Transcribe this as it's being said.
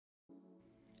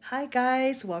Hi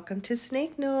guys, welcome to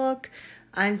Snake Nook.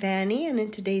 I'm Vanny, and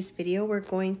in today's video we're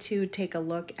going to take a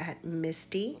look at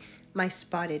Misty, my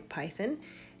spotted python.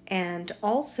 And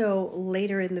also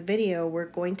later in the video we're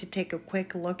going to take a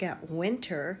quick look at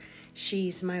Winter.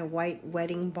 She's my white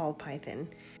wedding ball python.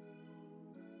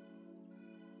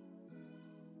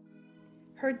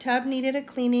 Her tub needed a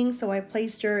cleaning, so I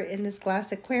placed her in this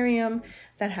glass aquarium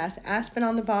that has aspen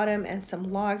on the bottom and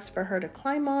some logs for her to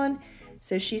climb on.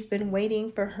 So she's been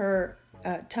waiting for her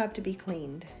tub to be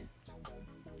cleaned.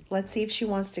 Let's see if she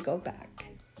wants to go back.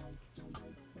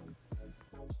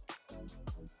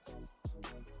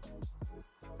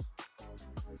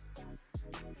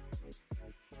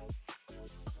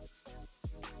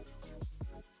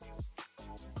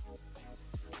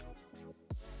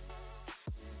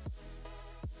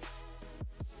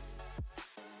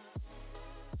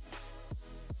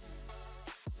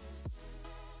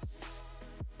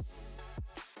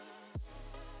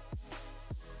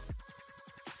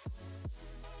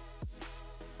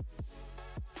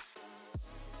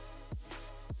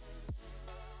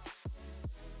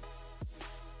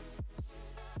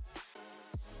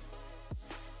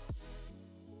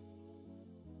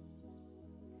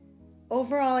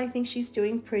 Overall, I think she's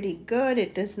doing pretty good.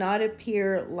 It does not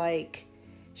appear like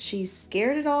she's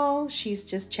scared at all. She's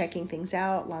just checking things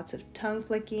out, lots of tongue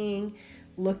flicking,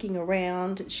 looking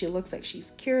around. She looks like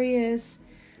she's curious.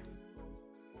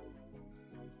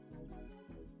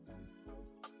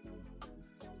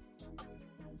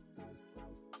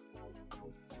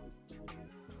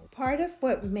 Part of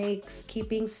what makes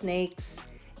keeping snakes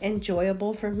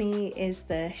enjoyable for me is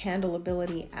the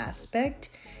handleability aspect.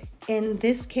 In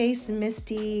this case,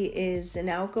 Misty is an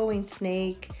outgoing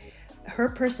snake. Her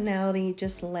personality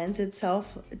just lends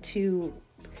itself to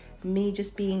me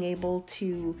just being able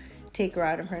to take her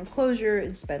out of her enclosure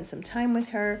and spend some time with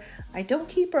her. I don't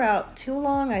keep her out too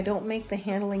long. I don't make the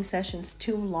handling sessions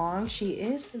too long. She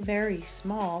is very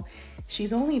small.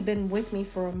 She's only been with me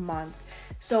for a month.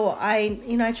 So I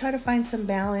try to find some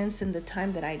balance in the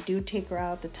time that I do take her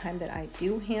out, the time that I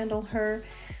do handle her.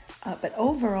 But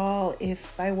overall,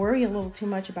 if I worry a little too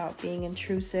much about being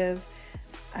intrusive,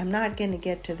 I'm not going to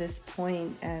get to this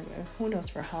point, and who knows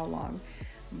for how long.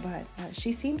 But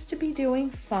she seems to be doing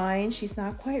fine. She's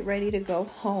not quite ready to go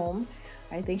home.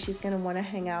 I think she's going to want to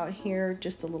hang out here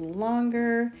just a little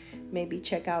longer, maybe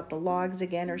check out the logs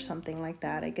again or something like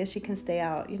that. I guess she can stay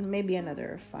out, maybe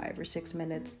another 5 or 6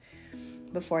 minutes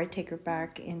before I take her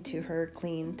back into her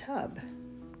clean tub.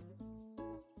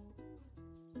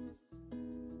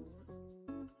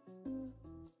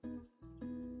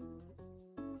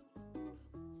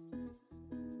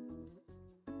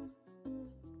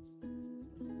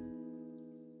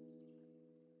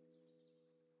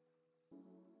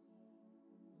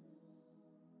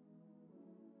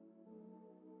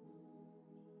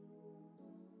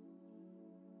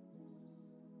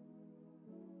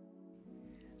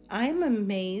 I'm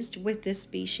amazed with this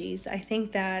species. I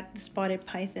think that spotted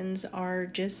pythons are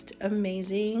just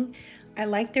amazing. I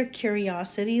like their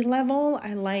curiosity level.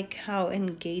 I like how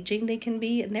engaging they can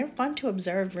be, and they're fun to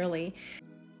observe, really.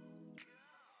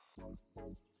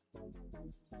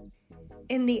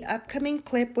 In the upcoming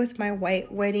clip with my white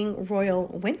wedding royal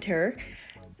Winter,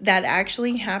 that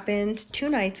actually happened 2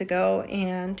 nights ago,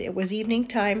 and it was evening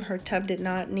time. Her tub did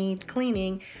not need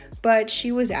cleaning, but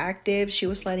she was active. She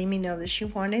was letting me know that she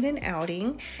wanted an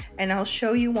outing, and I'll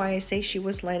show you why I say she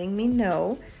was letting me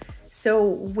know. So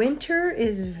Winter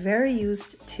is very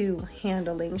used to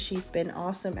handling. She's been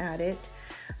awesome at it.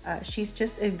 She's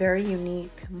just a very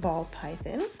unique ball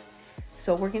python.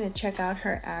 So we're going to check out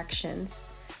her actions.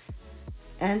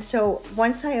 And so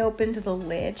once I opened the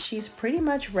lid, she's pretty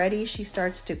much ready. She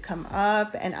starts to come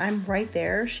up, and I'm right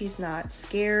there. She's not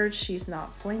scared. She's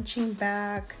not flinching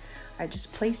back. I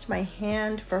just placed my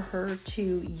hand for her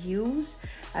to use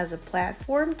as a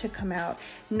platform to come out.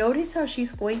 Notice how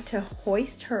she's going to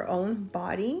hoist her own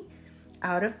body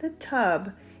out of the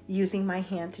tub using my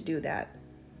hand to do that.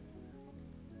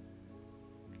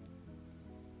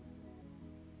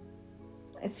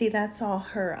 And see, that's all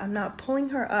her. I'm not pulling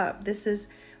her up. This is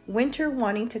Winter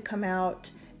wanting to come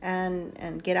out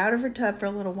and get out of her tub for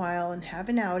a little while and have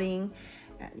an outing.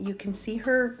 You can see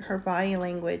her body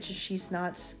language. She's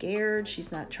not scared.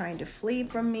 She's not trying to flee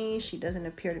from me. She doesn't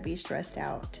appear to be stressed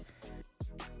out.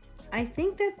 I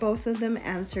think that both of them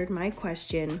answered my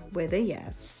question with a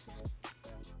yes.